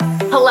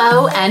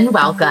Hello and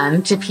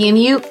welcome to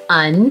PMU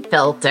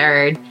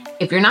Unfiltered.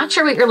 If you're not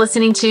sure what you're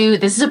listening to,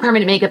 this is a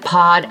permanent makeup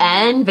pod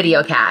and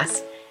video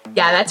cast.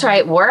 Yeah, that's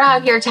right. We're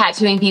out here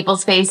tattooing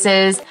people's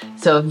faces.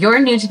 So if you're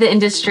new to the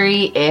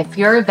industry, if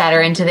you're a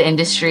veteran to the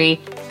industry,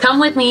 come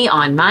with me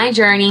on my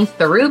journey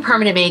through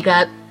permanent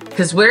makeup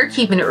because we're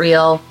keeping it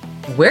real,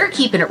 we're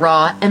keeping it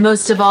raw, and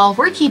most of all,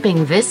 we're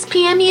keeping this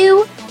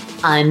PMU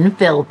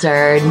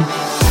unfiltered.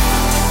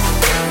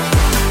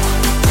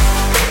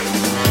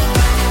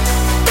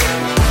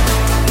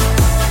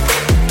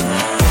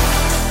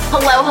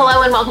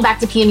 Hello, and welcome back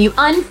to PMU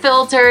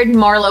Unfiltered.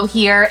 Marlo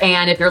here,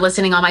 and if you're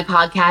listening on my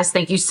podcast,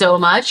 thank you so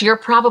much. You're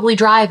probably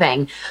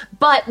driving,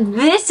 but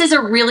this is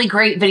a really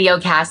great video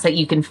cast that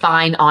you can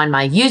find on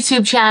my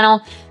YouTube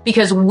channel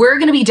because we're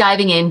going to be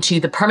diving into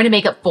the permanent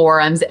makeup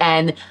forums,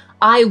 and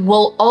I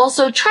will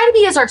also try to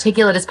be as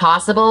articulate as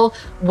possible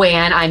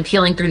when I'm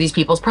peeling through these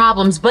people's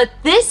problems, but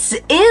this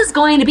is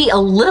going to be a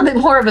little bit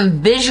more of a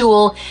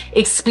visual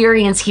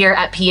experience here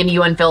at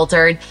PMU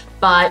Unfiltered.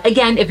 But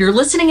again, if you're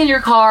listening in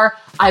your car,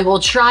 I will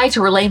try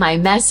to relay my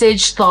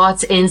message,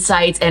 thoughts,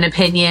 insights, and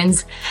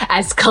opinions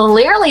as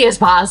clearly as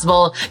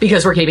possible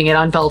because we're keeping it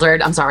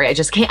unfiltered. I'm sorry, I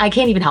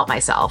can't even help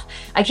myself.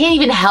 I can't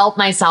even help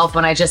myself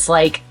when I just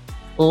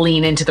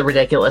lean into the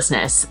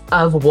ridiculousness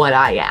of what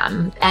I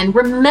am. And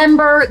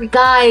remember,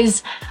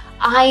 guys,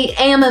 I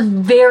am a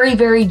very,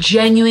 very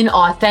genuine,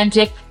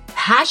 authentic,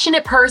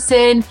 passionate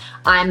person.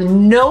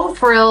 I'm no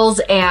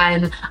frills,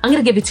 and I'm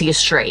going to give it to you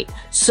straight.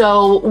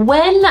 So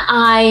when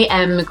I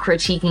am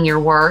critiquing your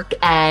work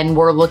and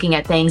we're looking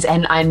at things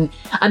and I'm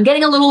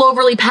getting a little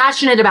overly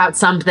passionate about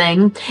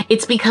something,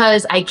 it's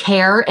because I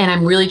care and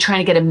I'm really trying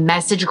to get a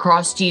message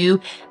across to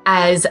you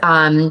as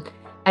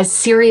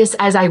serious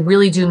as I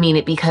really do mean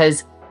it,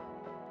 because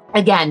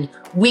again,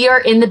 we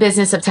are in the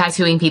business of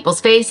tattooing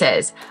people's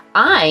faces.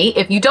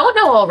 If you don't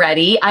know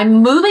already, I'm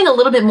moving a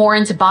little bit more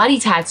into body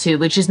tattoo,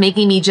 which is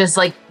making me just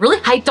really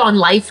hyped on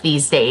life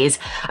these days.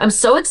 I'm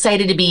so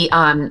excited to be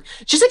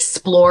just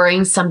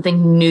exploring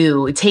something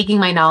new, taking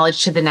my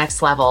knowledge to the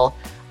next level.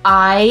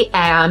 I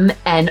am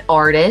an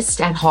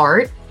artist at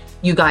heart.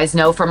 You guys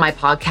know from my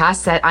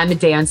podcast that I'm a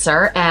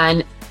dancer,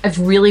 and I've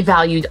really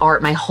valued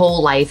art my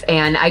whole life.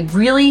 And I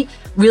really,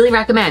 really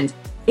recommend,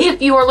 if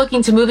you are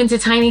looking to move into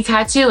tiny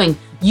tattooing,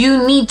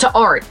 you need to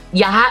art.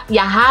 You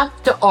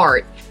have to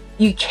art.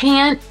 You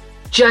can't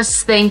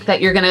just think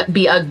that you're going to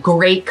be a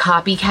great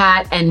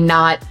copycat and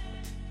not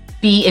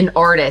be an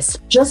artist.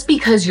 Just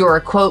because you're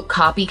a quote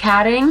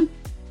copycatting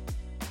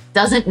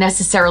doesn't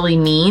necessarily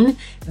mean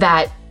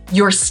that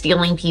you're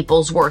stealing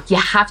people's work. You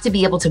have to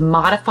be able to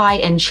modify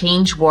and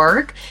change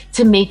work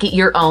to make it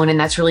your own, and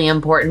that's really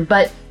important.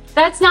 But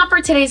that's not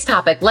for today's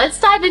topic. Let's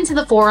dive into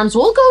the forums.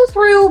 We'll go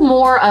through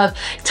more of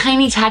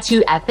tiny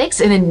tattoo ethics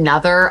in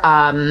another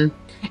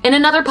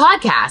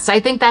podcast. I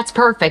think that's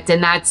perfect,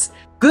 and that's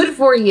good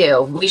for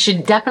you. We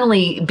should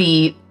definitely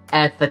be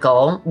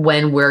ethical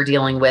when we're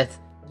dealing with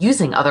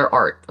using other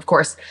art, of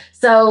course.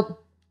 So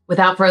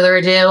without further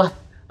ado,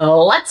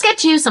 let's get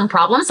to some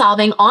problem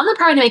solving on the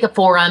permanent makeup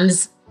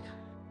forums.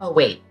 Oh,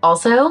 wait.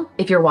 Also,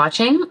 if you're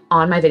watching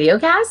on my video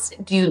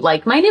cast, do you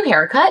like my new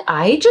haircut?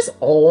 I just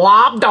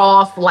lopped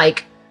off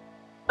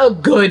a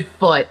good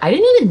foot. I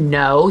didn't even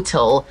know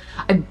till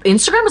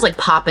Instagram was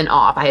popping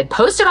off. I had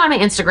posted on my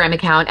Instagram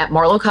account at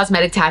Marlo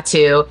Cosmetic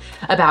Tattoo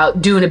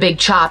about doing a big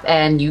chop,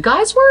 and you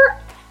guys were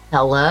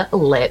hella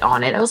lit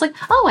on it. I was like,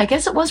 oh, I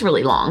guess it was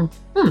really long.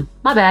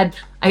 My bad.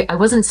 I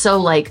wasn't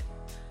so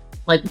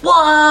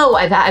whoa.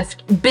 I've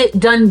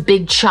done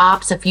big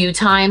chops a few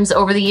times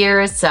over the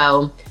years,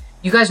 so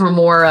you guys were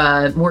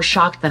more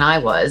shocked than I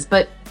was,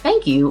 but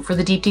thank you for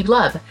the deep, deep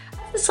love.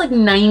 This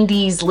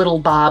 90s little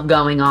bob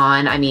going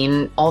on. I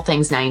mean, all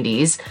things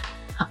 90s.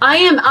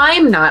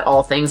 I'm not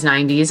all things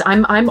 90s.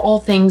 I'm all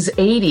things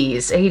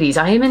 80s.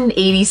 I am an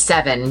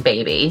 87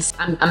 baby.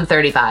 I'm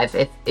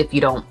 35 if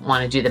you don't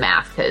want to do the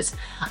math, because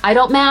I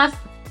don't math,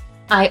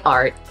 I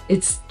art.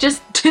 It's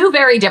just two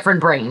very different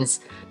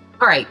brains.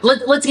 All right,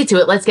 let's get to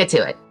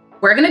it.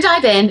 We're going to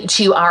dive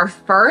into our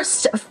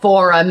first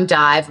forum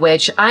dive,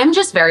 which I'm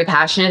just very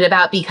passionate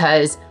about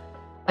because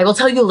I will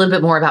tell you a little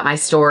bit more about my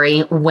story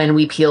when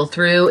we peel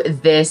through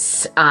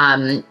this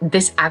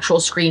actual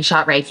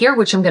screenshot right here,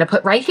 which I'm going to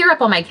put right here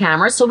up on my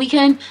camera so we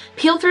can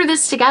peel through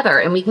this together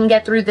and we can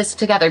get through this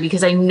together,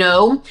 because I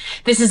know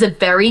this is a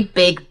very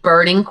big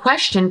burning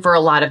question for a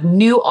lot of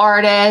new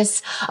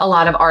artists, a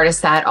lot of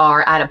artists that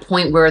are at a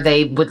point where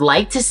they would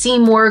like to see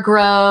more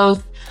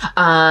growth.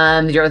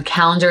 Your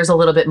calendar is a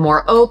little bit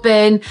more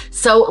open.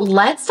 So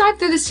let's dive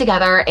through this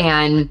together,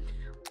 and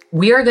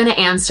we are going to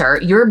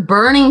answer your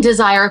burning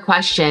desire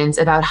questions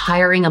about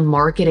hiring a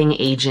marketing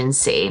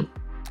agency.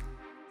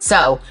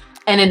 So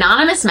an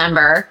anonymous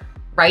member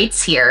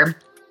writes here,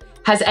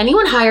 has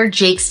anyone hired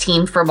Jake's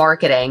team for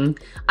marketing?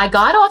 I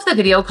got off the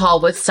video call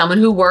with someone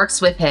who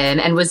works with him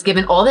and was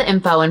given all the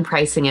info and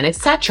pricing and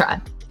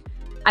etc.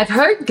 I've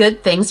heard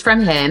good things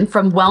from him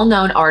from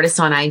well-known artists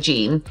on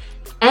IG.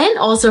 and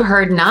also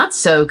heard not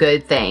so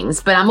good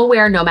things. But I'm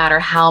aware no matter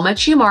how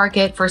much you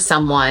market for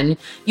someone,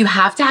 you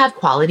have to have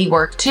quality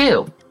work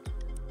too.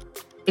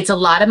 It's a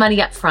lot of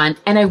money up front,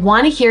 and I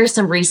want to hear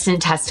some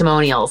recent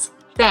testimonials.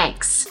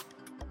 Thanks.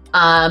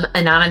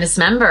 Anonymous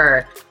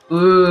member.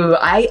 Ooh,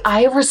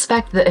 I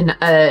respect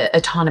the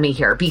autonomy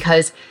here,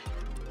 because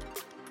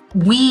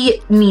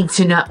we need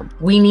to know.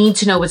 We need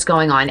to know what's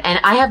going on. And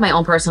I have my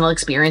own personal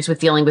experience with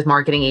dealing with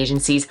marketing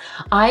agencies.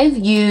 I've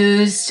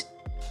used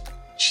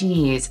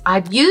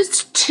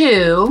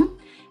 2,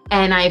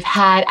 and I've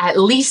had at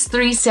least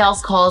 3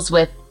 sales calls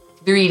with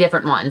 3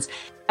 different ones.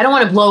 I don't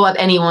want to blow up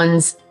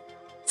anyone's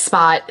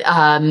spot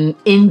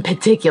in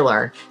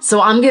particular.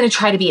 So I'm going to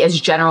try to be as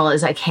general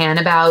as I can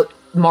about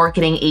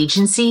marketing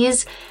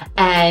agencies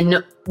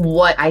and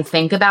what I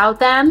think about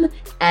them.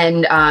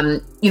 And,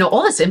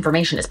 all this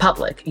information is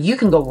public. You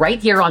can go right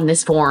here on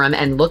this forum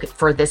and look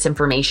for this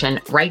information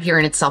right here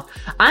in itself.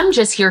 I'm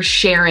just here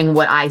sharing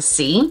what I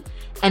see.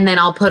 And then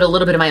I'll put a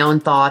little bit of my own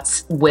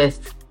thoughts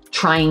with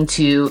trying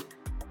to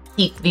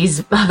keep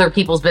these other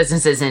people's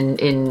businesses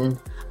in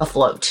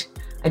afloat.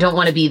 I don't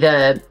want to be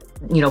the,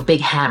 big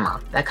hammer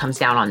that comes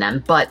down on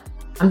them, but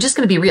I'm just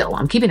going to be real.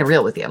 I'm keeping it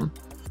real with you.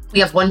 We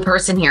have one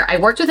person here. I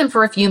worked with him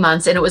for a few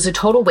months, and it was a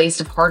total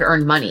waste of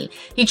hard-earned money.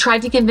 He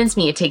tried to convince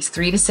me it takes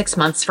 3 to 6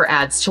 months for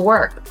ads to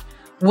work.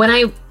 When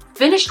I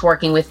finished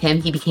working with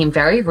him, he became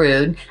very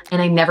rude,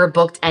 and I never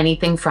booked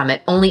anything from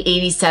it. Only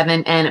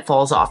 87, and it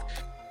falls off.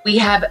 We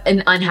have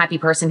an unhappy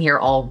person here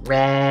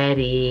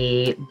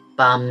already.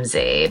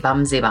 Bumsy.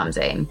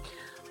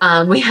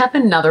 We have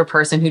another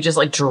person who just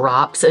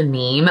drops a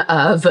meme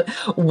of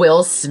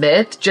Will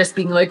Smith just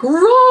being like,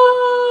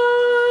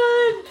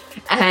 run!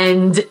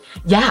 And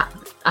yeah,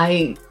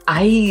 I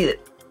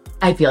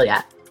feel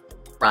ya.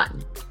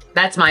 Run.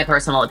 That's my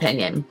personal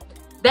opinion.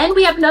 Then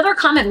we have another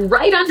comment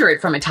right under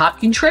it from a top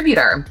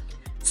contributor.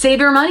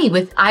 Save your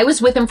money I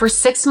was with him for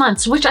 6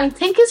 months, which I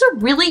think is a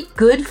really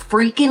good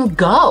freaking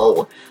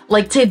go.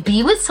 To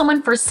be with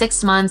someone for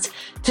 6 months,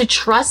 to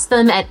trust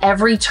them at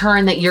every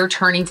turn that you're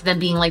turning to them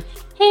being like,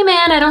 hey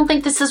man, I don't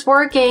think this is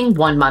working.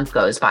 1 month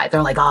goes by.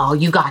 They're like, oh,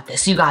 you got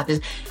this.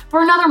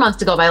 For another month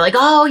to go by, like,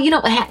 oh,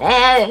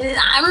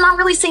 I'm not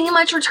really seeing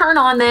much return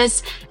on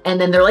this. And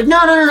then they're like,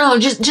 no,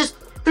 just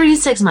 3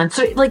 to 6 months.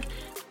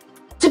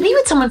 To be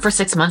with someone for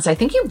 6 months, I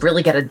think you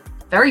really get a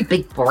very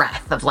big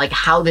breath of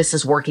how this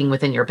is working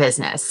within your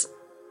business.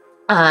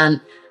 I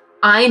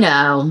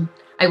know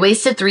I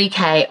wasted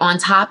 $3,000 on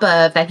top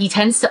of that. He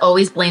tends to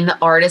always blame the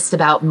artist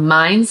about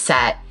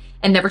mindset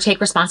and never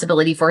take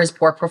responsibility for his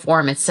poor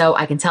performance. So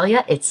I can tell you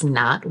it's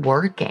not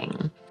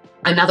working.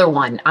 Another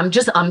one. I'm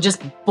just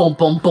boom,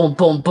 boom, boom,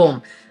 boom,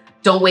 boom.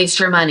 Don't waste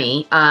your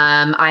money.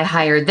 I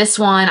hired this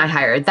one. I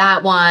hired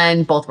that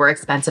one. Both were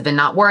expensive and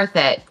not worth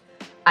it.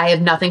 I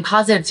have nothing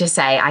positive to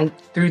say. I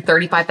threw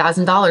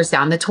 $35,000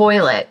 down the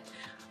toilet.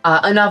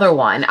 Another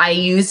one. I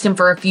used him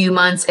for a few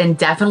months and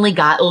definitely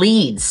got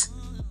leads.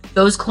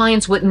 Those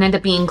clients wouldn't end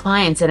up being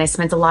clients, and I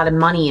spent a lot of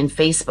money in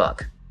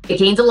Facebook. I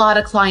gained a lot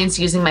of clients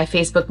using my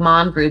Facebook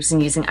mom groups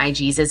and using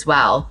IGs as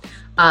well.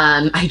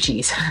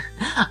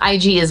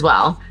 IG as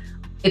well.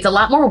 It's a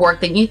lot more work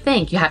than you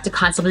think. You have to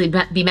constantly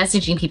be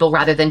messaging people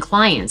rather than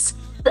clients.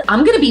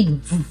 I'm going to be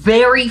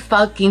very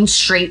fucking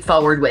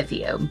straightforward with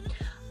you.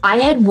 I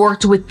had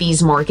worked with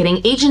these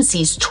marketing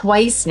agencies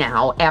twice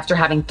now. After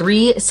having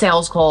 3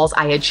 sales calls,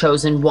 I had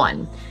chosen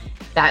one.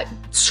 That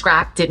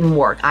scrap didn't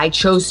work. I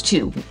chose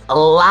 2. A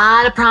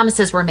lot of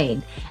promises were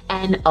made,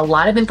 and a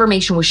lot of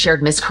information was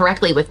shared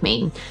miscorrectly with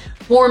me.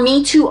 For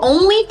me to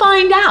only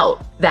find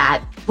out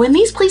that when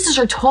these places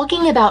are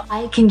talking about,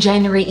 I can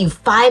generate you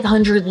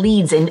 500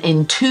 leads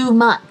in 2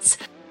 months,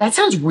 that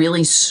sounds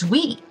really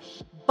sweet.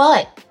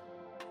 But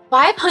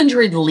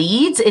 500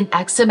 leads in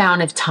X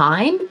amount of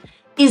time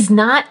is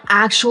not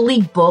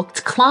actually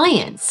booked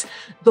clients.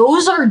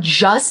 Those are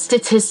just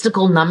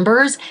statistical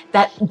numbers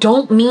that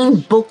don't mean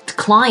booked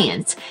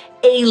clients.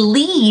 A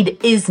lead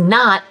is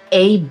not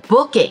a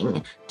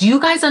booking. Do you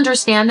guys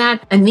understand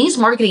that? And these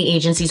marketing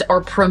agencies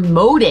are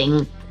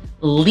promoting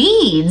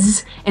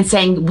leads and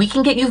saying, we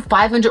can get you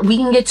 500, we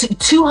can get to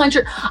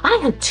 200. I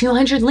had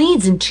 200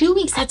 leads in 2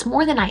 weeks. That's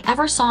more than I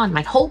ever saw in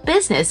my whole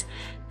business.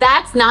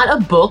 That's not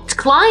a booked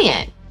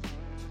client.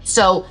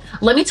 So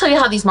let me tell you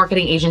how these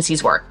marketing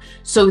agencies work.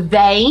 So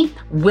they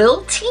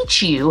will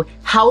teach you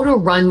how to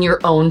run your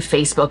own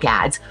Facebook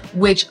ads,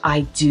 which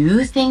I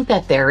do think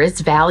that there is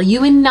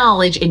value in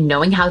knowledge in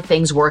knowing how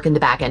things work in the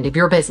back end of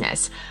your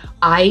business.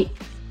 I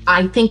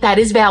think that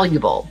is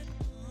valuable.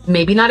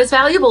 Maybe not as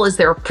valuable as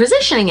they're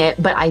positioning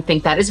it, but I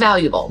think that is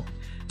valuable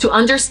to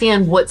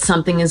understand what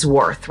something is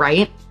worth,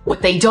 right?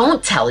 What they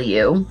don't tell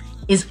you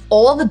is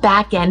all the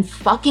back end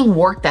fucking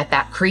work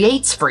that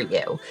creates for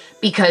you.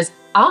 Because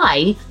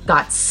I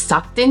got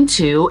sucked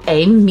into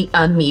a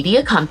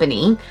media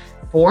company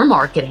for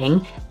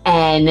marketing,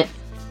 and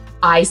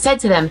I said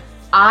to them,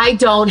 I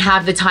don't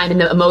have the time and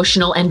the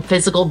emotional and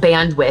physical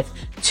bandwidth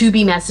to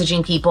be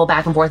messaging people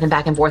back and forth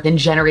and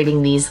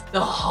generating these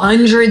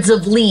hundreds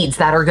of leads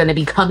that are going to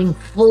be coming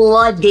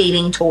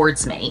floodgating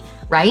towards me,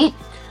 right?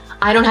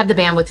 I don't have the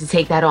bandwidth to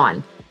take that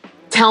on.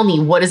 Tell me,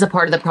 what is a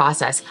part of the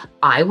process?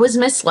 I was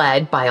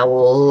misled by a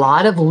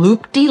lot of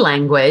loop-de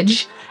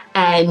language.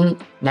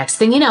 And next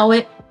thing you know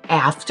it,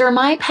 after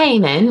my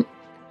payment,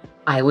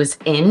 I was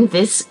in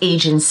this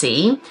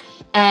agency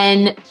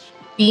and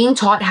being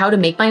taught how to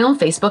make my own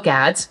Facebook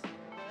ads.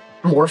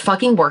 More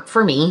fucking work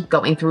for me,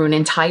 going through an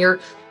entire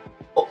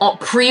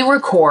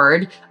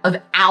pre-record of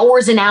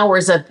hours and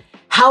hours of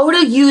how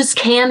to use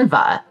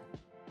Canva.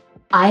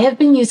 I have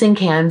been using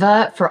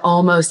Canva for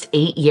almost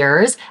 8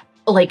 years.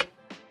 Like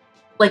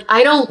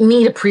I don't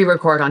need a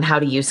pre-record on how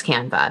to use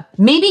Canva.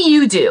 Maybe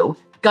you do.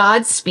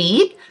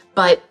 Godspeed,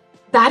 but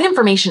that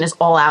information is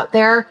all out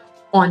there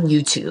on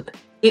YouTube.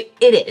 It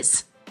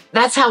is.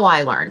 That's how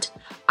I learned.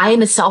 I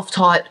am a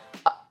self-taught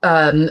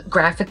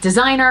graphic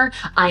designer.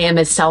 I am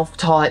a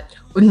self-taught,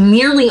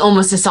 nearly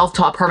almost a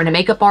self-taught permanent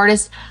makeup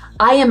artist.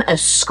 I am a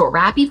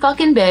scrappy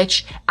fucking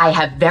bitch. I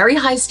have very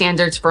high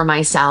standards for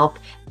myself,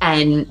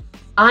 and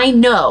I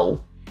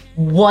know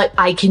what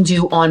I can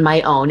do on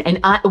my own. And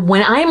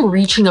when I am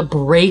reaching a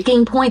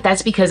breaking point,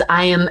 that's because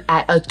I am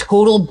at a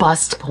total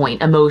bust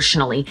point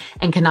emotionally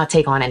and cannot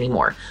take on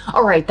anymore.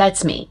 All right,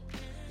 that's me.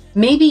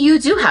 Maybe you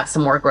do have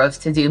some more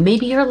growth to do.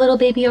 Maybe you're a little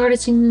baby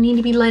artist and you need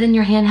to be led in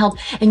your handheld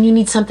and you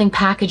need something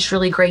packaged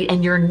really great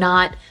and you're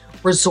not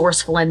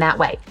resourceful in that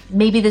way.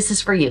 Maybe this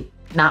is for you,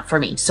 not for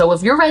me. So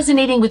if you're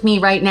resonating with me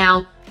right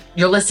now,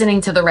 you're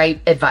listening to the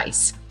right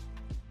advice.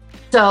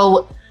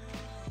 So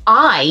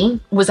I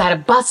was at a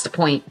bust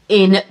point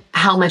in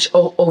how much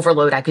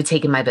overload I could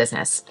take in my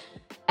business.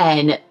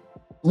 And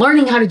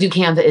learning how to do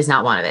Canva is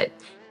not one of it.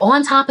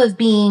 On top of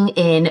being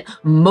in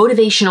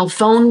motivational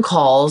phone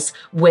calls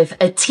with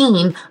a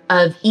team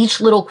of each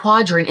little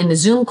quadrant in the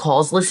Zoom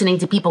calls, listening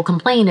to people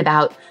complain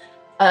about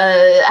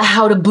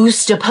how to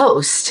boost a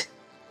post.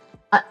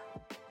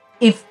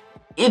 If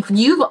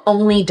you've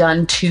only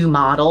done 2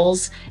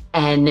 models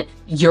and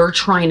you're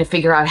trying to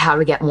figure out how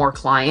to get more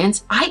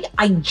clients,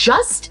 I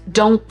just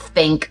don't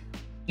think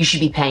you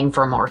should be paying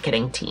for a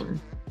marketing team.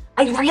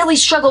 I really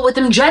struggle with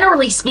them,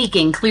 generally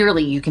speaking.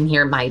 Clearly, you can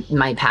hear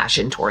my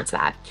passion towards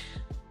that.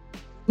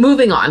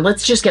 Moving on,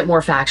 let's just get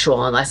more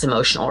factual and less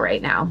emotional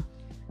right now.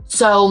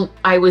 So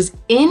I was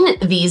in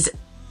these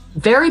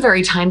very,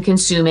 very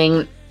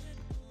time-consuming,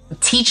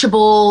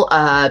 teachable,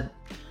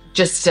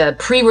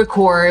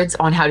 pre-records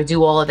on how to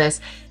do all of this.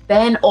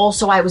 Then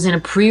also I was in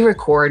a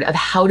pre-record of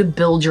how to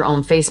build your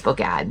own Facebook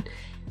ad.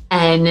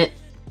 And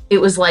it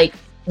was like,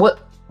 what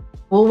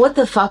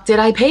the fuck did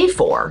I pay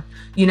for?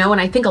 You know,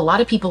 and I think a lot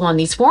of people on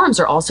these forums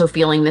are also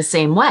feeling the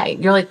same way.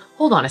 You're like,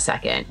 hold on a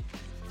second.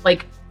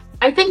 Like,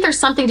 I think there's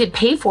something to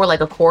pay for,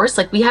 like a course.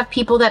 Like we have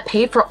people that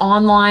pay for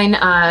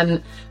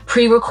online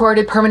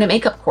pre-recorded permanent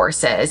makeup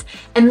courses.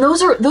 And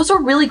those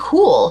are really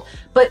cool,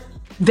 but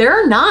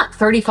they're not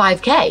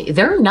 $35K.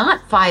 They're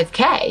not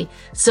 $5K.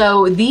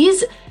 So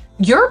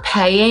you're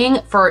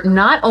paying for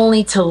not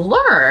only to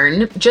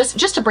learn,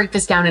 just to break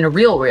this down in a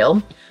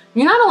real,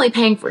 you're not only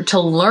paying to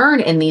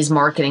learn in these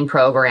marketing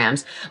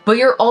programs, but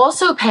you're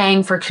also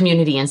paying for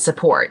community and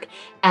support.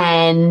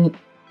 And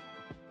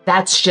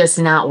that's just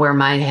not where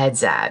my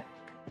head's at.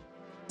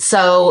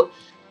 So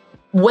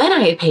when I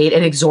had paid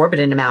an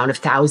exorbitant amount of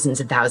thousands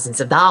and thousands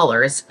of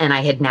dollars, and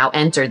I had now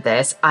entered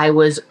this, I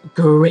was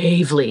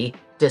gravely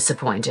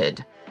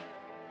disappointed.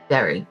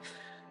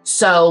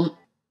 So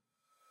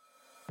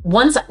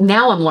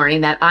now I'm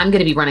learning that I'm going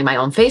to be running my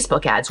own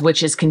Facebook ads,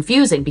 which is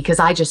confusing because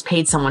I just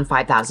paid someone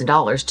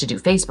 $5,000 to do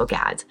Facebook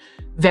ads.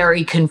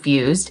 Very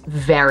confused,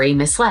 very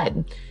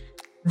misled.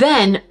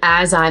 Then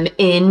as I'm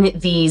in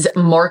these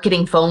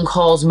marketing phone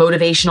calls,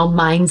 motivational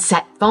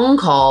mindset phone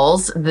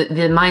calls,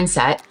 the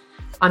mindset,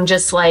 I'm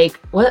just like,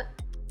 what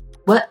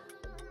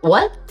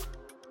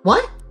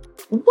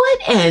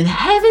in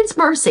heaven's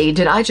mercy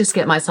did I just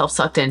get myself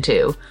sucked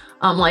into?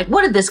 I'm like,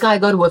 what did this guy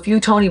go to a few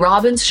Tony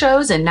Robbins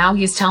shows and now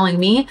he's telling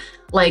me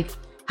like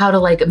how to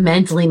like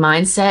mentally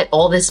mindset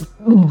all this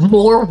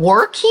more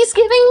work he's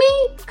giving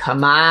me?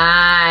 Come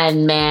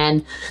on,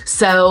 man.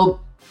 So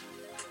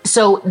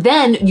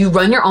then you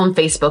run your own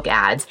Facebook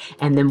ads.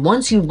 And then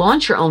once you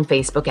launch your own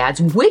Facebook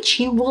ads, which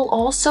you will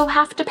also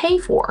have to pay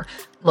for.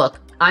 Look,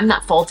 I'm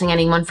not faulting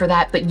anyone for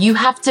that, but you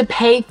have to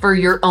pay for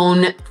your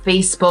own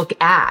Facebook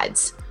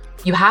ads.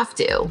 You have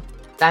to.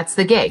 That's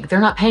the gig. They're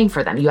not paying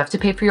for them. You have to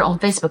pay for your own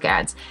Facebook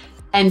ads.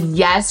 And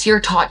yes,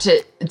 you're taught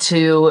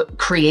to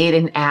create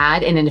an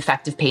ad in an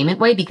effective payment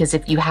way, because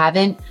if you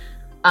haven't,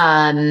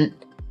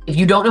 if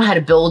you don't know how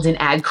to build an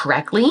ad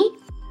correctly,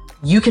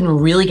 you can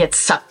really get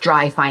sucked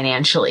dry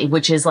financially,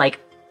 which is like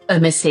a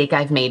mistake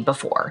I've made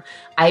before.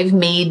 I've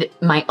made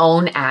my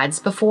own ads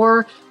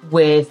before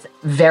with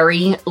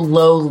very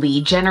low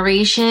lead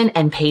generation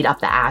and paid up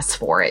the ass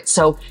for it.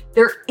 So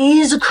there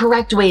is a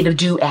correct way to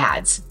do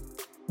ads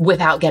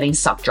without getting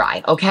sucked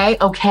dry.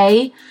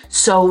 Okay.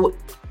 So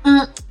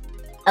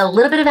a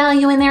little bit of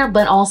value in there,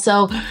 but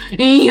also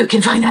you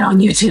can find that on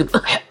YouTube.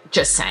 Okay,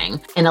 just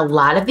saying. And a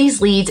lot of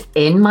these leads,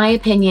 in my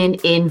opinion,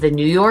 in the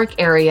New York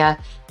area,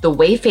 the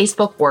way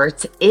Facebook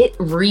works, it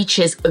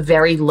reaches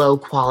very low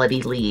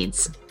quality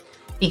leads.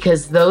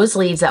 because those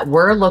leads that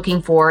we're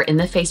looking for in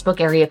the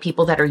Facebook area,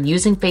 people that are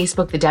using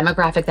Facebook, the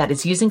demographic that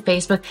is using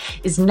Facebook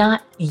is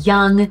not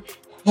young,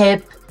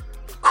 hip,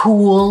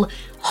 cool,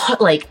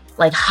 like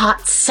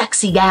hot,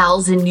 sexy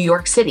gals in New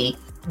York City.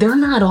 They're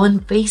not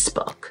on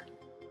Facebook,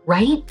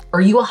 right?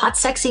 Are you a hot,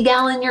 sexy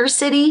gal in your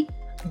city?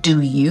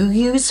 Do you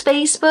use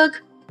Facebook?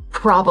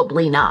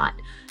 Probably not.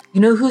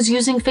 You know who's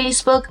using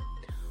Facebook?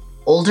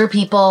 Older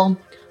people,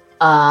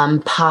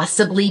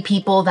 possibly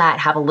people that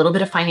have a little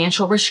bit of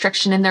financial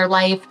restriction in their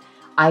life.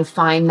 I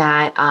find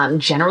that,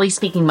 generally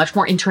speaking, much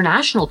more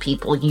international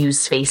people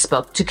use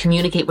Facebook to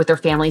communicate with their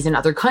families in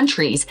other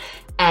countries.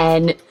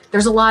 And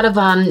there's a lot of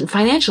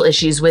financial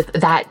issues with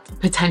that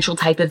potential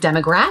type of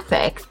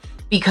demographic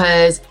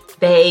because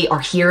they are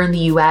here in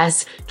the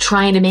US,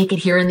 trying to make it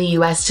here in the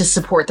US to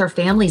support their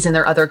families in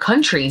their other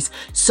countries.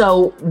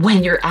 So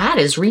when your ad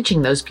is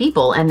reaching those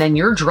people and then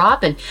you're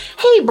dropping,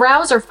 hey,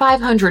 browser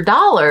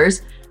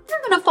 $500,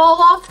 they're going to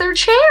fall off their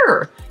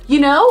chair, you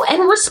know,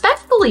 and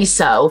respectfully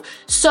so.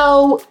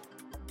 So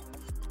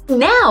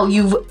now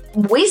you've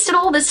wasted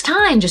all this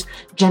time just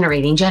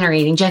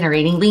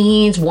generating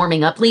leads,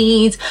 warming up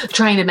leads,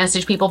 trying to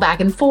message people back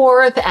and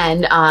forth.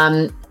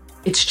 And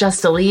it's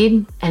just a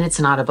lead and it's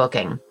not a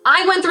booking.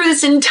 I went through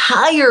this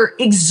entire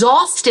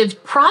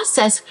exhaustive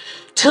process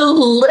to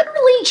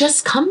literally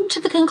just come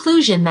to the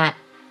conclusion that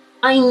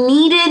I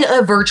needed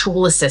a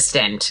virtual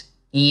assistant.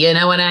 You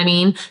know what I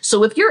mean?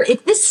 So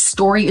if this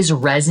story is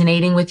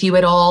resonating with you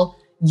at all,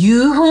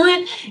 you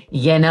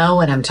know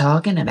what I'm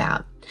talking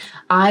about.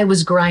 I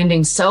was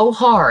grinding so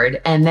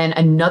hard and then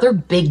another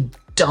big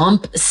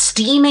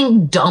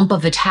steaming dump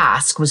of a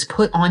task was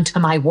put onto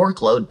my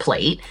workload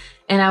plate.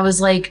 And I was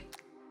like,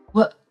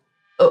 what?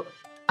 Oh,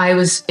 I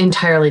was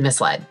entirely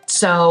misled.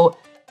 So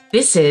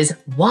this is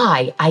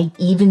why I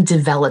even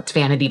developed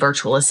Vanity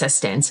Virtual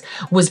Assistants,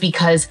 was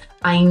because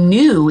I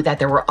knew that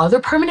there were other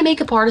permanent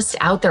makeup artists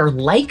out there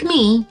like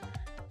me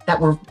that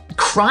were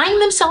crying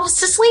themselves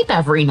to sleep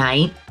every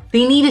night.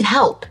 They needed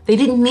help. They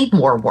didn't need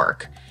more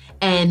work.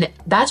 And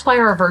that's why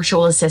our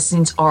virtual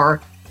assistants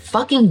are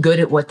fucking good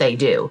at what they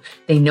do.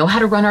 They know how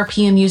to run our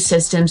PMU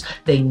systems.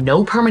 They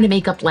know permanent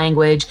makeup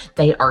language.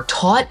 They are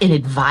taught and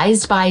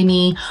advised by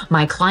me.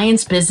 My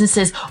clients'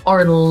 businesses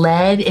are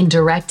led and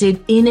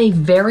directed in a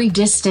very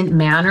distant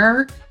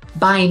manner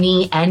by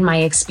me and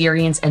my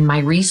experience and my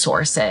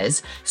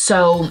resources.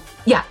 So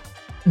yeah,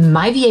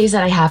 my VAs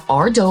that I have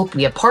are dope.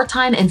 We have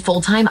part-time and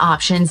full-time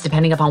options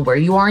depending upon where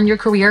you are in your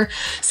career.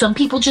 Some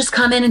people just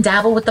come in and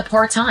dabble with the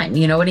part-time,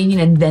 you know what I mean?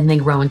 And then they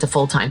grow into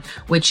full-time,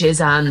 which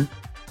is,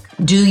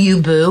 do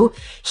you boo?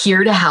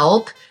 Here to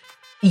help.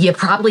 You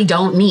probably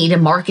don't need a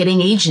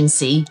marketing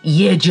agency.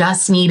 You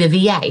just need a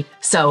VA.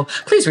 So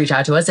please reach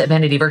out to us at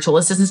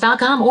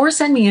vanityvirtualassistants.com or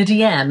send me a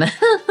DM.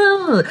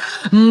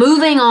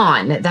 Moving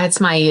on.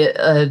 That's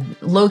my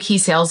low-key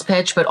sales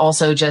pitch, but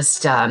also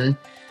just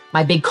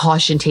my big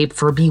caution tape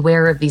for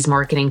beware of these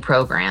marketing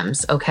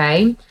programs,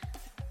 okay?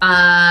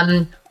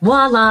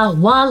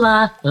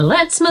 Voila.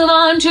 Let's move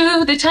on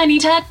to the Tiny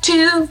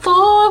Tattoo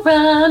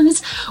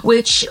forums,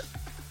 which,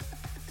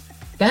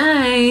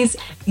 guys,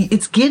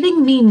 it's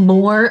giving me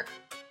more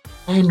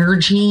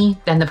energy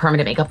than the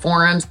permanent makeup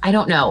forums. I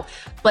don't know,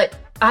 but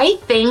I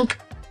think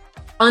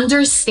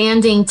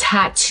understanding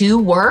tattoo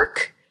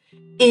work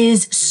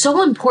is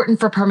so important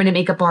for permanent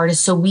makeup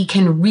artists so we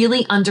can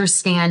really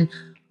understand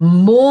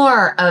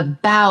more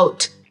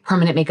about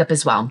permanent makeup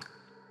as well.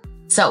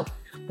 So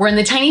we're in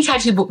the Tiny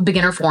Tattoo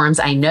beginner forums.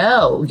 I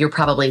know you're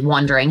probably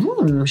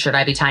wondering, should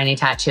I be tiny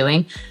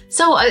tattooing?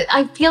 So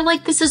I feel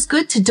like this is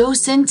good to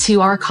dose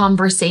into our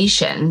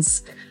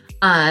conversations.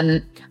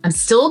 I'm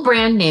still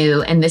brand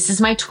new and this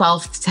is my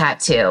 12th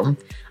tattoo.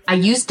 I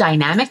use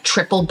dynamic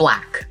triple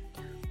black.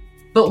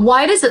 But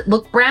why does it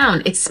look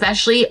brown,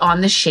 especially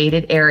on the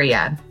shaded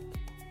area?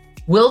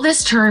 Will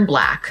this turn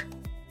black?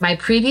 My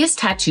previous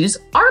tattoos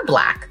are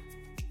black.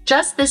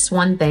 Just this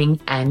one thing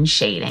and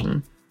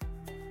shading.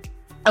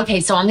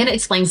 Okay, so I'm going to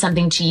explain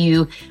something to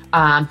you.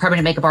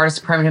 Permanent makeup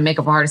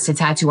artist to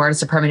tattoo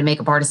artist to permanent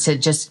makeup artist to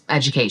just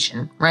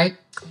education, right?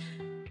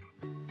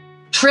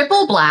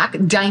 Triple black,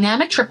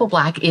 dynamic triple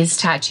black is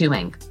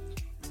tattooing.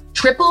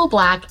 Triple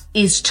black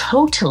is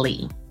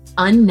totally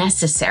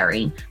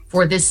unnecessary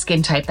for this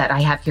skin type that I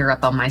have here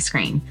up on my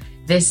screen.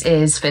 This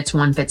is fits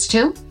 1, fits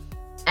 2.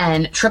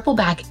 And triple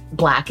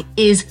black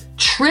is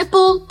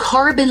triple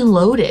carbon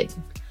loaded.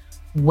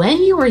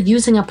 When you are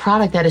using a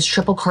product that is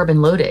triple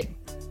carbon loaded,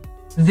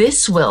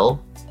 this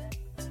will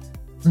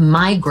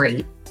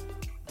migrate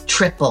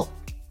triple.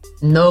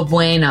 No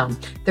bueno.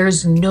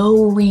 There's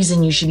no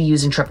reason you should be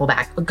using triple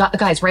back.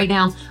 Guys, right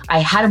now, I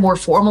had a more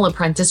formal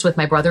apprentice with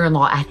my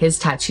brother-in-law at his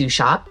tattoo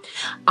shop.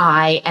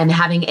 I am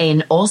having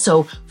an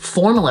also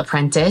formal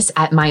apprentice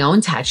at my own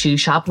tattoo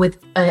shop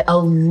with a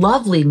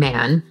lovely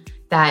man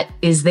that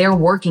is there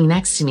working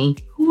next to me,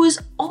 who has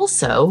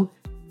also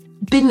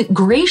been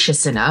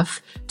gracious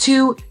enough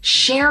to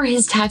share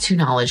his tattoo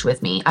knowledge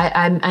with me.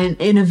 I'm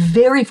in a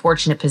very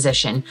fortunate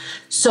position.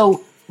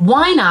 So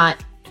why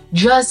not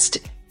just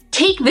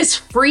take this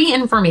free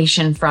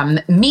information from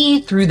me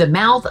through the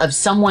mouth of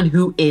someone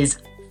who is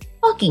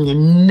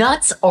fucking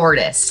nuts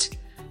artist.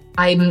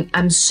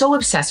 I'm so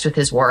obsessed with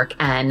his work,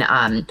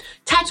 and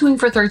tattooing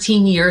for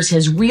 13 years,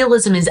 his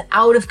realism is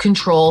out of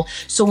control.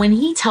 So when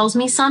he tells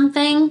me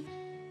something,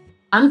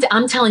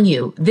 I'm telling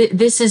you,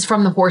 this is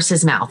from the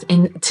horse's mouth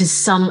in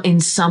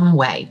some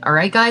way. All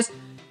right, guys?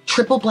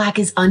 Triple black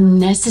is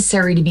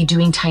unnecessary to be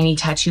doing tiny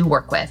tattoo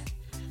work with.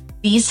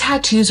 These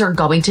tattoos are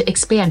going to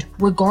expand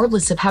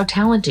regardless of how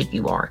talented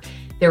you are.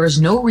 There is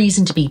no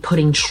reason to be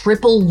putting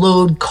triple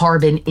load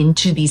carbon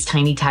into these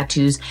tiny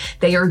tattoos.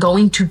 They are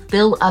going to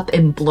fill up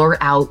and blur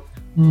out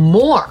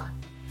more.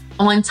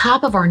 On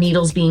top of our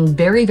needles being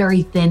very,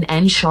 very thin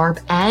and sharp,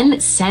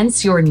 and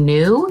since you're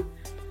new,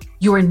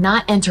 you're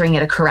not entering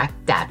at a correct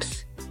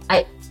depth.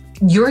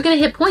 You're going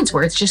to hit points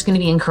where it's just going to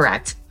be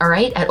incorrect, all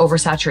right, at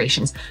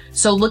oversaturations.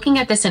 So looking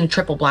at this in a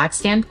triple black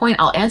standpoint,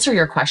 I'll answer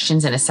your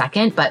questions in a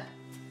second, but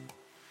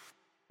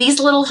these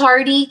little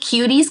hardy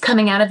cuties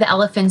coming out of the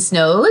elephant's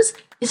nose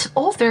is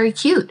all very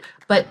cute,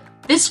 but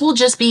this will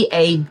just be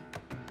a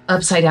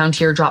upside down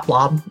teardrop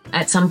blob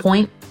at some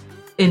point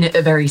in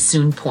a very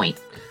soon point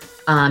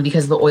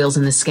because of the oils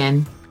in the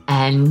skin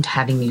and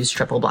having used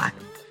triple black.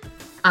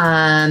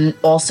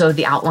 Also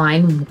the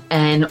outline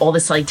and all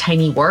this like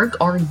tiny work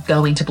are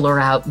going to blur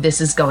out.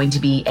 This is going to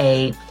be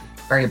a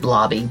very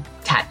blobby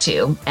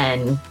tattoo.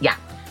 And yeah,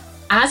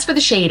 as for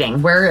the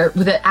shading, where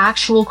the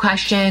actual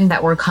question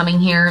that we're coming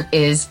here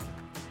is,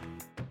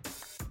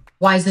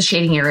 why is the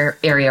shading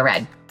area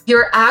red?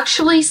 You're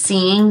actually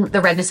seeing the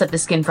redness of the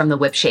skin from the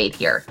whip shade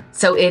here.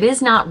 So it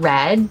is not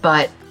red,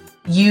 but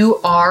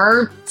you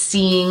are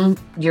seeing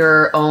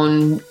your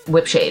own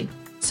whip shade.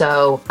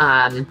 So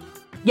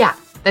yeah,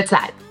 that's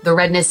that. The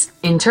redness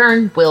in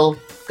turn will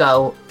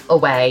go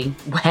away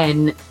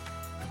when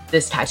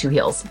this tattoo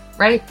heals,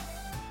 right?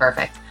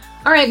 Perfect.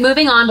 All right,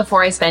 moving on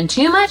before I spend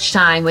too much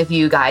time with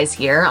you guys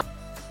here.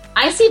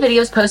 I see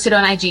videos posted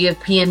on IG of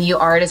PMU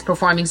artists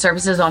performing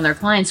services on their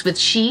clients with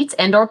sheets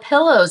and or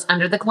pillows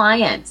under the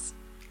clients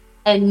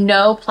and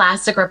no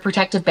plastic or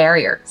protective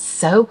barrier.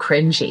 So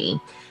cringy.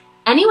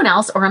 Anyone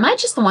else, or am I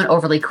just the one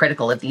overly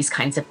critical of these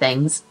kinds of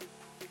things?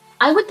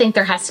 I would think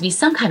there has to be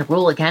some kind of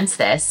rule against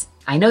this.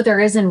 I know there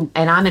isn't,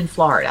 and I'm in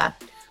Florida.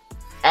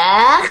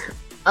 I'm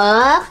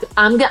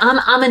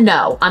a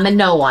no. I'm a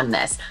no on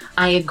this.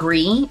 I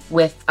agree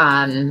with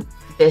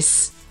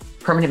this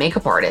permanent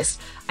makeup artist.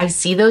 I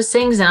see those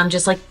things and I'm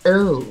just like,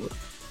 oh.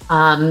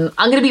 I'm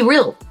gonna be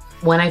real.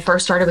 When I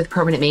first started with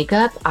permanent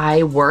makeup,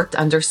 I worked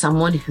under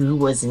someone who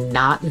was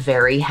not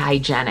very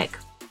hygienic.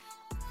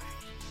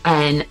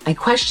 And I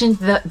questioned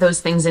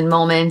those things in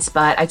moments,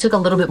 but I took a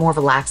little bit more of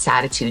a lax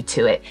attitude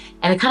to it,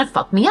 and it kind of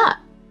fucked me up.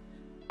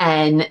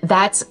 And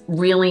that's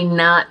really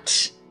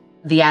not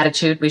the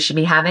attitude we should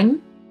be having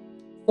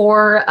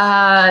for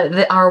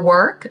our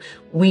work.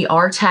 We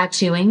are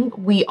tattooing,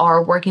 we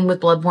are working with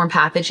bloodborne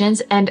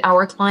pathogens, and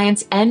our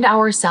clients and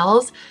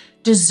ourselves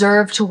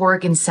deserve to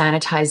work in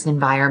sanitized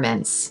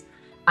environments.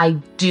 I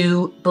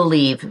do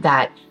believe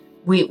that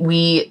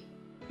we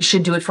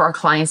should do it for our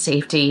clients'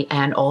 safety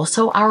and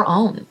also our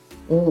own.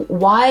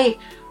 Why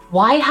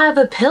have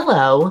a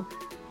pillow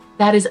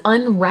that is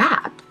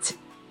unwrapped?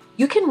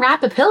 You can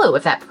wrap a pillow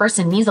if that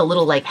person needs a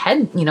little like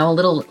head, a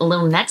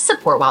little neck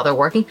support while they're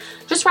working.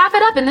 Just wrap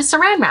it up in the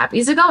saran wrap.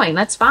 Easy going.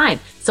 That's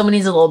fine. Someone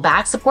needs a little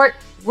back support.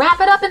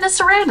 Wrap it up in the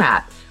saran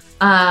wrap.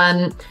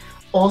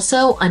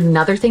 Also,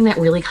 another thing that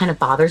really kind of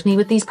bothers me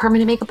with these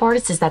permanent makeup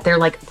artists is that they're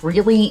like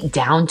really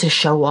down to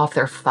show off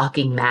their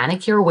fucking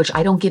manicure, which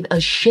I don't give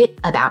a shit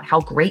about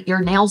how great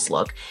your nails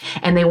look.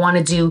 And they want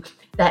to do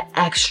that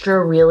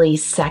extra really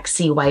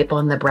sexy wipe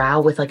on the brow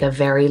with like a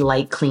very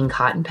light, clean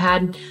cotton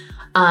pad.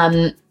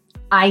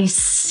 I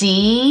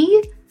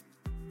see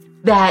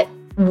that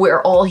we're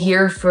all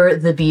here for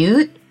the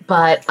beaut,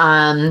 but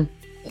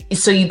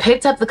so you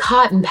picked up the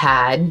cotton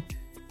pad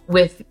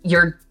with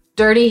your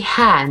dirty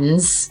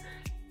hands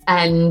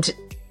and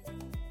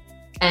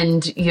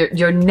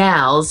your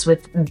nails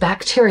with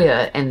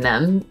bacteria in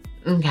them,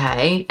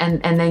 okay,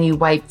 and then you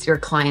wiped your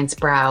client's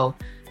brow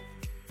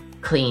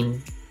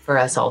clean for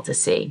us all to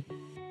see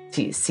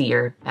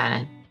your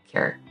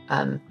manicure.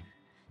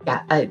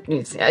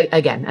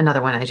 Again,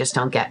 another one I just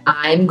don't get.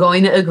 I'm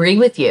going to agree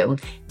with you.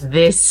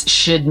 This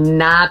should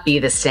not be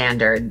the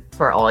standard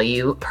for all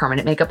you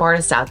permanent makeup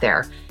artists out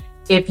there.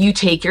 If you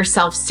take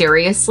yourself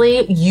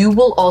seriously, you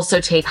will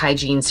also take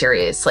hygiene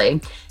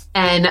seriously.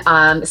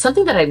 And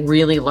something that I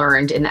really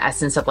learned in the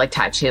essence of like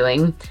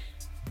tattooing,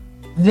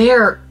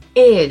 there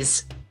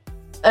is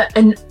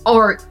an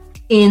art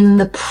in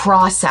the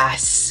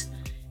process,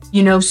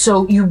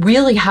 so you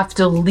really have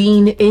to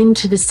lean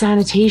into the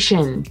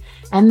sanitation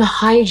and the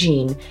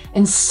hygiene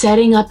and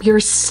setting up your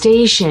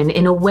station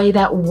in a way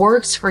that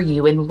works for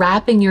you and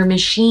wrapping your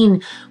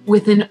machine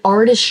with an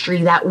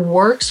artistry that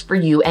works for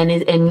you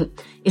and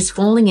is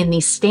falling in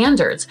these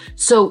standards.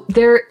 So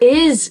there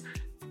is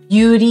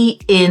beauty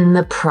in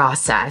the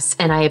process.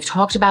 And I have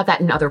talked about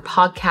that in other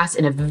podcasts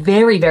in a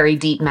very, very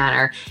deep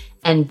manner.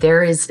 And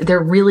there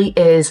really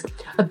is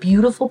a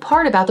beautiful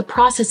part about the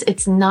process.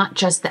 It's not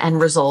just the end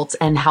results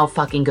and how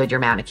fucking good your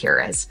manicure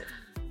is.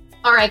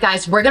 All right,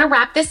 guys, we're going to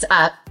wrap this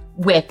up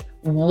with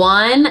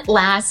one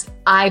last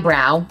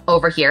eyebrow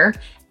over here.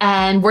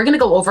 And we're going to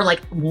go over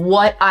like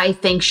what I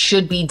think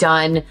should be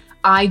done.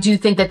 I do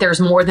think that there's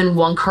more than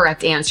one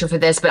correct answer for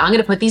this, but I'm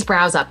going to put these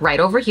brows up right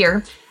over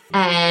here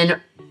and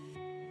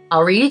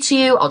I'll read it to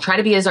you. I'll try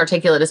to be as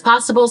articulate as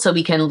possible so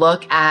we can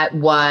look at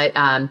what,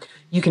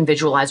 you can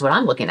visualize what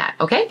I'm looking at.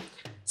 Okay.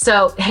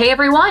 So, hey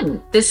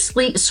everyone, this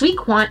sweet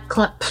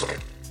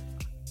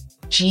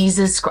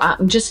Jesus,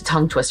 I'm just a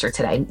tongue twister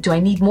today. Do I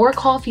need more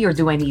coffee or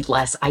do I need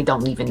less? I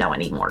don't even know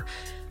anymore.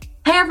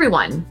 Hey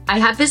everyone, I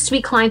have this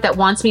sweet client that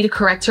wants me to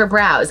correct her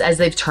brows as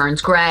they've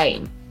turned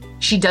gray.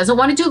 She doesn't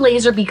want to do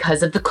laser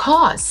because of the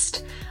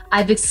cost.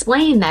 I've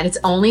explained that it's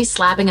only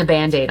slapping a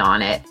Band-Aid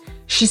on it.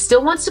 She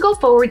still wants to go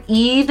forward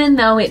even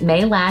though it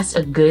may last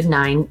a good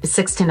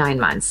 6 to 9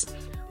 months.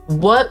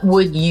 What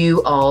would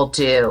you all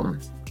do?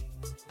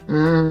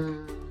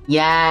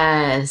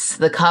 Yes,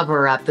 the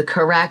cover up, the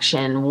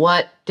correction.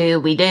 What do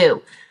we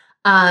do?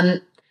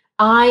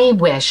 I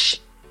wish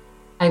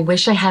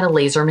I had a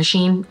laser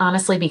machine,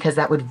 honestly, because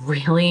that would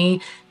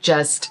really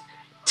just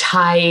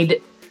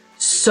tide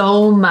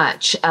so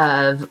much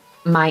of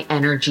my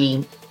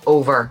energy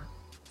over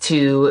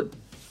to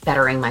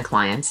bettering my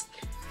clients.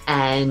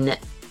 And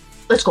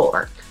let's go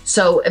over.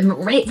 So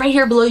right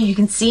here below, you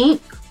can see,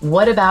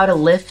 what about a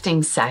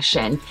lifting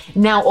session?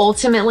 Now,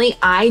 ultimately,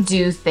 I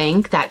do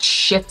think that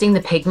shifting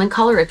the pigment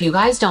color, if you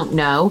guys don't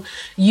know,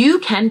 you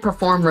can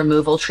perform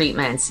removal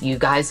treatments. You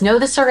guys know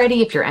this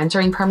already if you're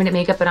entering permanent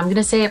makeup, but I'm going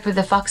to say it for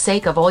the fuck's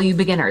sake of all you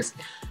beginners.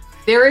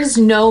 There is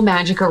no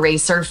magic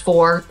eraser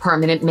for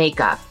permanent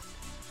makeup.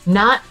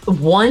 Not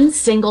one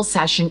single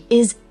session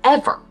is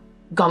ever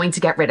going to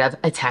get rid of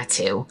a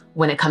tattoo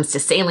when it comes to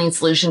saline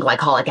solution,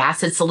 glycolic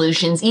acid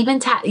solutions, even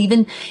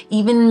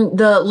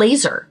the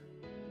laser.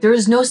 There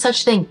is no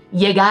such thing.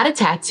 You got a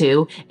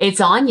tattoo,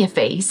 it's on your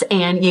face,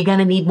 and you're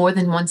gonna need more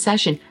than one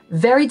session.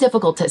 Very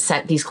difficult to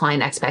set these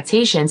client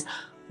expectations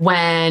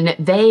when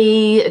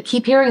they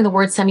keep hearing the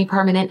word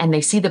semi-permanent and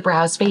they see the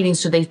brows fading,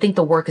 so they think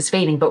the work is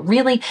fading, but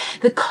really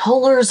the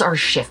colors are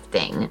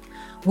shifting.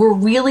 We're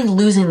really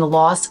losing the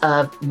loss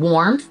of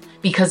warmth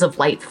because of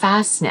light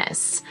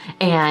fastness.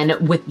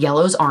 And with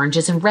yellows,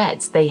 oranges, and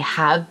reds, they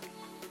have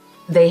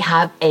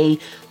a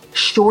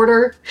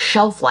shorter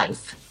shelf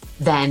life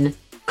than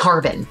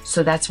carbon.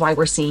 So that's why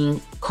we're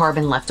seeing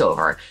carbon left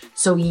over.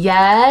 So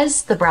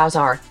yes, the brows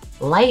are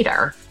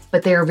lighter,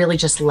 but they're really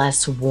just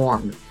less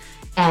warm.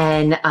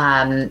 And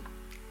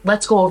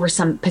let's go over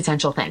some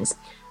potential things.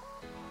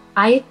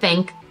 I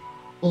think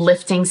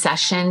lifting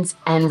sessions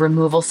and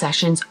removal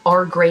sessions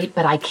are great,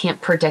 but I can't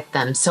predict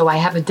them. So I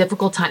have a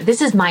difficult time. This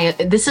is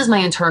my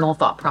internal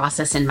thought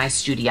process in my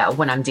studio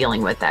when I'm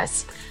dealing with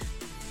this.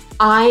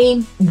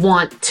 I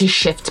want to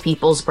shift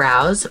people's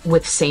brows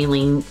with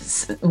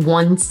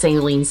one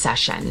saline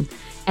session.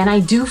 And I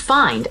do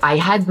find, I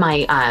had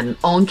my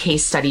own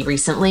case study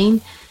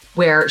recently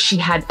where she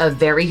had a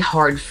very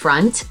hard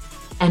front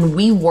and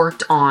we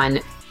worked on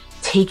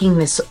taking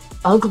this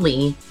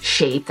ugly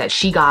shape that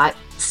she got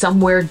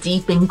somewhere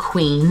deep in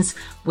Queens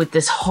with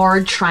this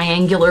hard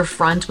triangular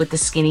front with the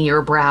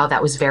skinnier brow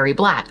that was very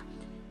black.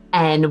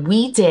 And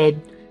we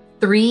did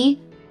 3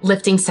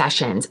 lifting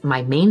sessions.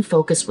 My main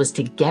focus was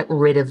to get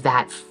rid of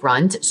that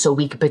front so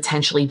we could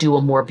potentially do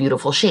a more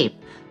beautiful shape.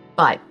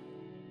 But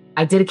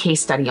I did a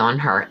case study on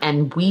her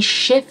and we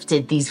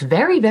shifted these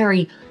very,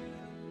 very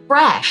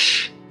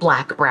fresh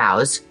black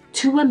brows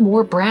to a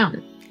more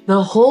brown.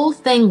 The whole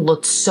thing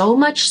looked so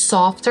much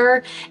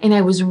softer and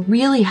I was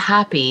really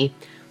happy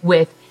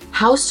with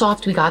how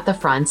soft we got the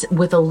fronts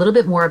with a little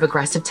bit more of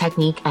aggressive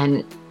technique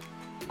and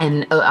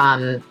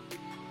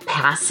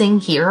passing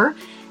here,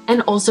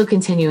 and also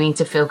continuing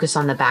to focus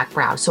on the back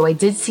brow. So I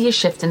did see a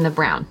shift in the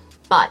brown,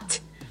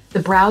 but the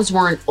brows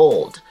weren't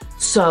old.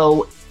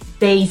 So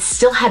they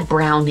still had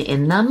brown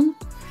in them.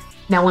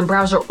 Now, when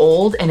brows are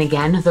old, and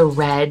again, the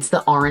reds,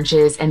 the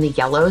oranges, and the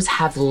yellows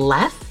have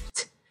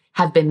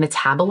been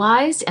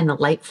metabolized and the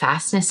light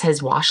fastness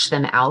has washed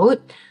them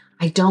out,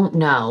 I don't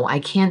know. I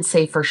can't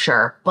say for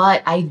sure,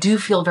 but I do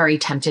feel very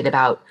tempted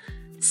about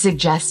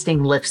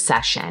suggesting lift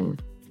session.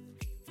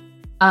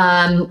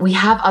 We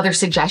have other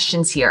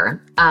suggestions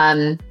here.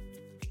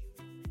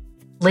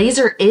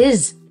 Laser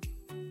is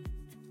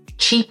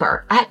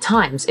cheaper at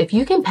times. If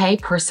you can pay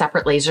per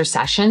separate laser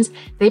sessions,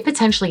 they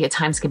potentially at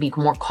times can be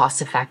more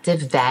cost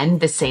effective than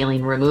the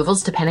saline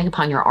removals, depending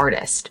upon your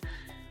artist.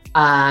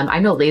 I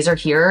know laser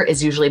here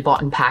is usually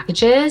bought in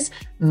packages.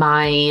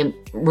 My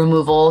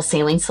removal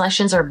saline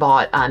sessions are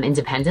bought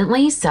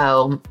independently.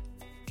 So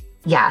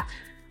yeah,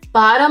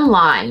 bottom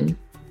line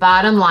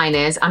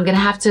is I'm going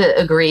to have to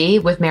agree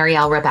with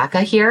Marielle Rebecca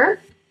here.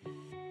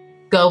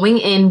 Going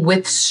in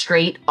with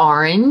straight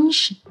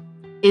orange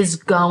is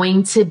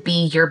going to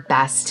be your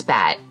best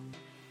bet.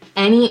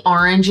 Any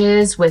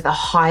oranges with a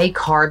high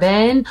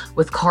carbon,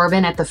 with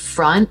carbon at the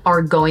front,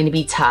 are going to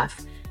be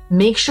tough.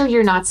 make sure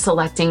you're not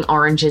selecting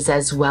oranges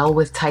as well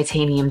with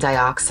titanium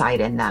dioxide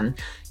in them.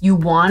 You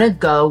want to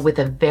go with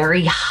a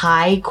very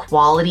high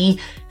quality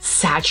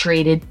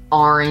saturated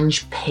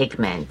orange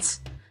pigment.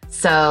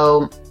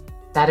 So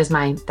that is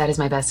my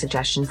best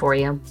suggestion for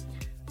you.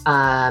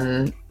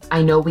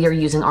 I know we are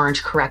using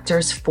orange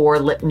correctors for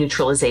lip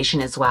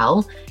neutralization as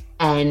well,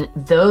 and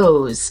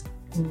those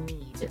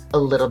need a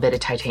little bit of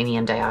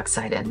titanium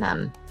dioxide in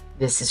them.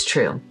 This is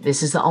true.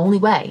 This is the only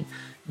way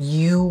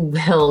you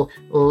will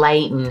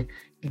lighten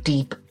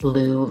deep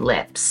blue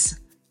lips.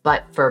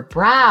 But for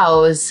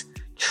brows,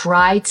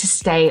 try to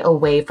stay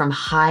away from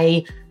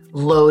high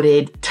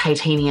loaded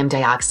titanium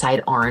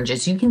dioxide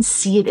oranges. You can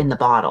see it in the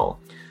bottle.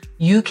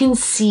 You can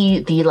see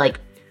the like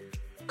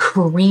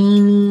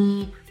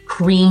creamy,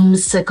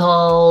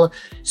 creamsicle,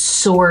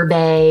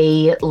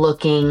 sorbet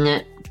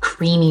looking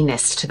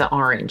creaminess to the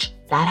orange.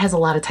 That has a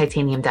lot of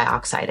titanium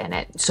dioxide in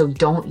it. So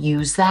don't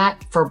use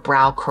that for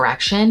brow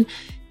correction.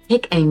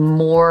 Pick a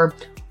more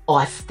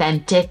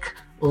authentic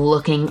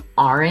looking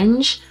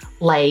orange.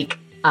 Like,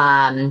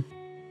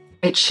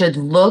 it should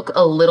look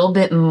a little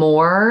bit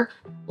more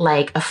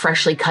like a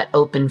freshly cut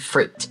open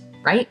fruit,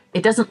 right?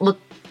 It doesn't look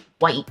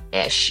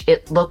white-ish.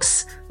 It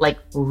looks like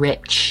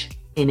rich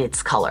in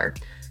its color.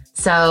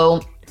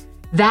 So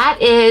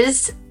that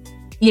is,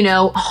 you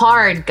know,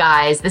 hard,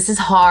 guys. This is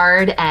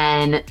hard,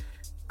 and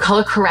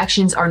color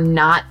corrections are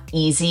not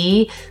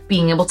easy.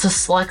 Being able to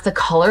select the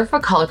color for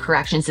color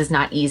corrections is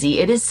not easy.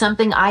 It is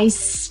something I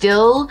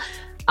still,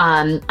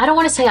 I don't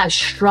want to say I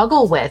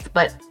struggle with,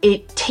 but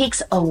it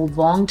takes a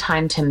long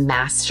time to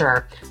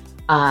master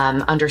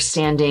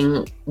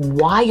understanding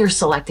why you're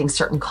selecting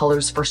certain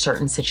colors for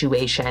certain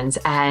situations.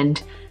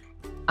 And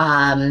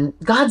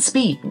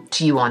Godspeed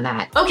to you on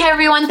that. Okay,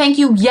 everyone, thank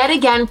you yet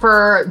again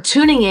for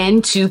tuning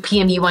in to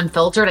PMU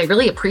Unfiltered. I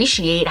really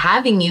appreciate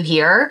having you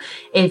here.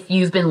 If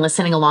you've been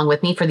listening along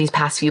with me for these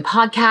past few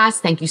podcasts,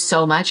 thank you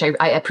so much.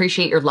 I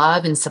appreciate your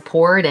love and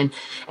support and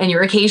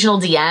your occasional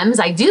DMs.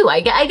 I do.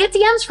 I get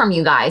DMs from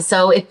you guys.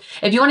 So if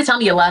you want to tell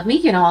me you love me,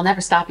 you know, I'll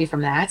never stop you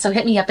from that. So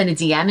hit me up in a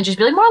DM and just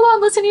be like, Marlo,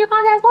 I'm listening to your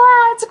podcast.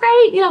 Wow, it's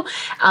great. You know,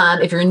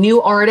 if you're a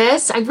new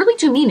artist, I really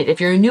do mean it.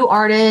 If you're a new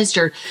artist,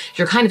 you're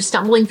kind of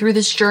stumbling through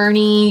this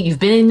journey, you've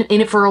been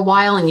in it for a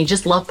while and you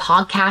just love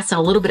podcasts and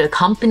a little bit of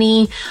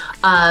company.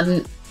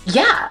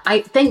 Yeah,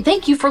 I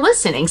thank you for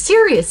listening.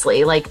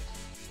 Seriously, like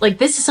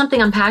this is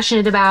something I'm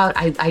passionate about.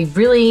 I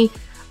really,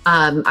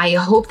 I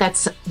hope that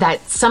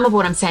some of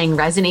what I'm saying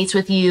resonates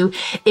with you.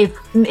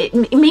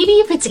 Maybe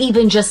if it's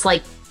even just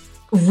like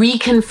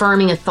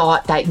reconfirming a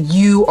thought that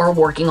you are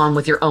working on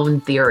with your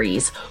own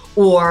theories,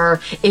 or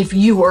if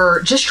you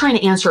were just trying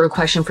to answer a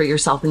question for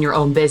yourself in your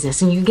own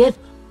business and you get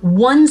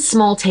one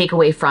small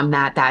takeaway from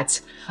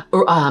that's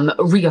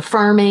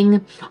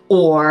reaffirming,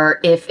 or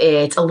if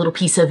it's a little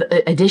piece of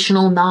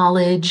additional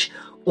knowledge,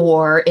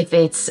 or if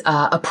it's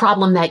a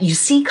problem that you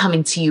see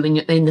coming to you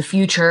in the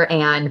future,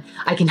 and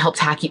I can help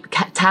help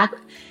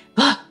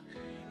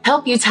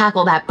you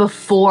tackle that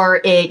before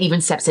it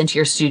even steps into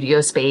your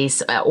studio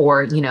space,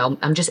 or, you know,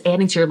 I'm just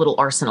adding to your little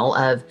arsenal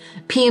of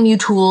PMU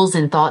tools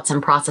and thoughts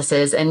and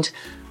processes, and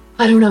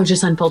I don't know,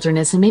 just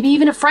unfilteredness, and maybe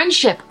even a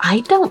friendship.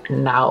 I don't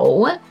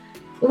know.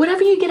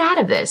 Whatever you get out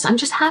of this, I'm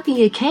just happy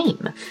you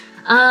came.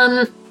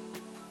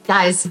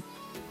 Guys,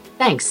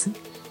 thanks.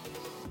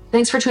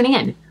 Thanks for tuning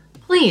in.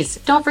 Please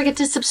don't forget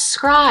to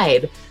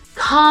subscribe,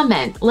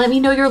 comment, let me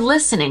know you're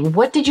listening.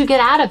 What did you get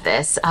out of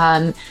this?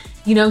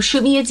 You know,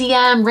 shoot me a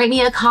DM, write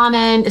me a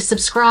comment,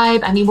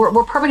 subscribe. I mean,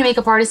 we're permanent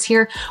makeup artists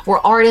here. We're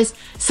artists.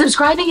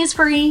 Subscribing is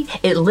free.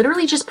 It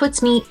literally just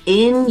puts me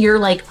in your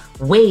like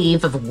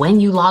wave of when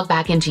you log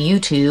back into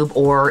YouTube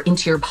or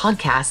into your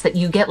podcast, that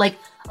you get like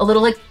a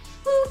little like,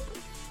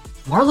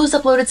 Marlo's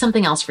uploaded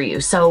something else for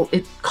you. So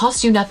it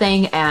costs you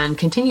nothing and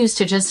continues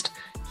to just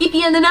keep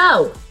you in the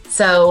know.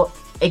 So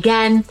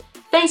again,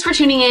 thanks for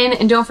tuning in,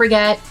 and don't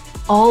forget,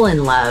 all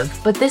in love,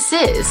 but this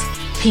is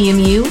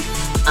PMU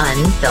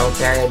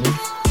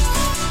Unfiltered.